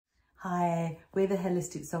Hi, we're the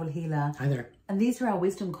Holistic Soul Healer. Hi there. And these are our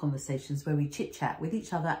wisdom conversations where we chit chat with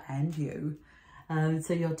each other and you.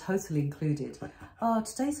 So you're totally included. Oh,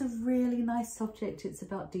 today's a really nice subject. It's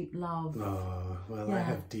about deep love. Oh, well, yeah. I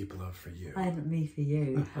have deep love for you. And me for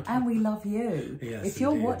you. And we love you. Yes, if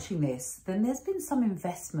you're indeed. watching this, then there's been some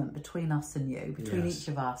investment between us and you, between each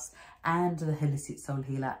of us and the Holistic Soul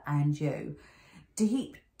Healer and you.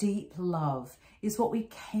 Deep love is what we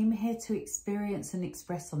came here to experience and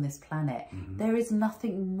express on this planet. There is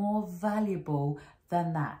nothing more valuable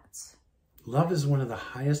than that. Love is one of the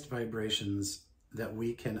highest vibrations that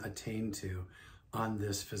we can attain to on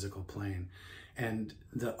this physical plane. And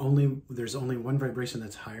there's only one vibration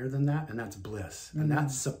that's higher than that, and that's bliss. And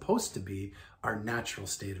that's supposed to be our natural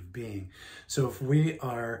state of being. So if we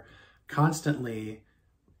are constantly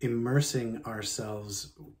immersing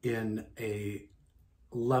ourselves in a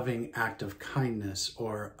loving act of kindness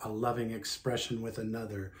or a loving expression with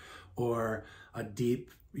another or a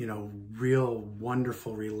deep, real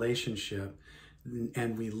wonderful relationship,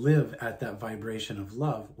 and we live at that vibration of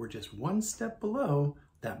love, we're just one step below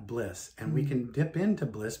that bliss. And we can dip into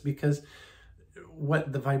bliss because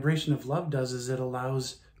what the vibration of love does is it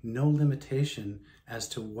allows no limitation as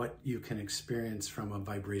to what you can experience from a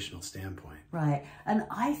vibrational standpoint. Right. And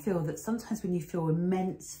I feel that sometimes when you feel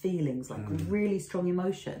immense feelings, like really strong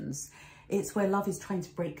emotions, it's where love is trying to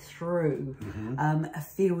break through a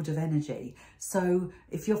field of energy. So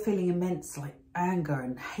if you're feeling immense like anger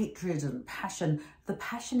and hatred and passion, the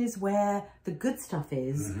passion is where the good stuff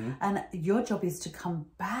is. And your job is to come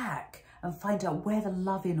back and find out where the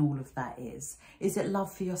love in all of that is. Is it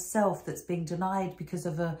love for yourself that's being denied because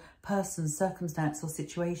of a person's circumstance or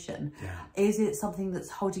situation? Is it something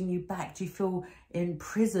that's holding you back? Do you feel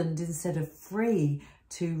imprisoned instead of free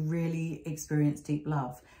to really experience deep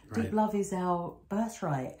love? Deep love is our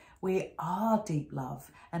birthright. We are deep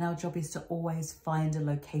love, and our job is to always find a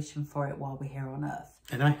location for it while we're here on earth.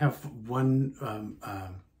 And I have one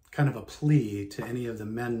kind of a plea to any of the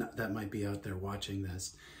men that might be out there watching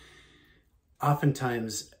this.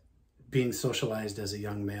 Oftentimes, being socialized as a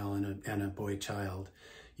young male and a boy child,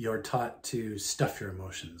 you're taught to stuff your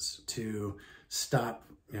emotions, to stop,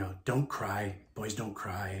 don't cry, boys don't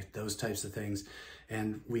cry, those types of things.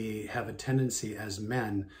 And we have a tendency as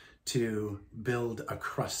men to build a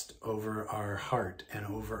crust over our heart and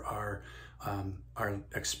over our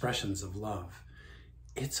expressions of love.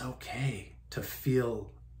 It's okay to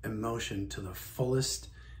feel emotion to the fullest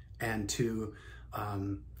and to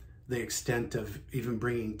the extent of even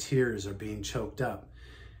bringing tears or being choked up,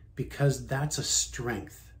 because that's a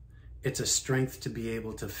strength. It's a strength to be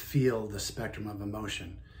able to feel the spectrum of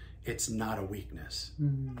emotion. It's not a weakness.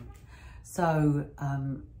 So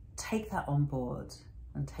take that on board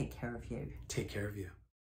and take care of you. Take care of you.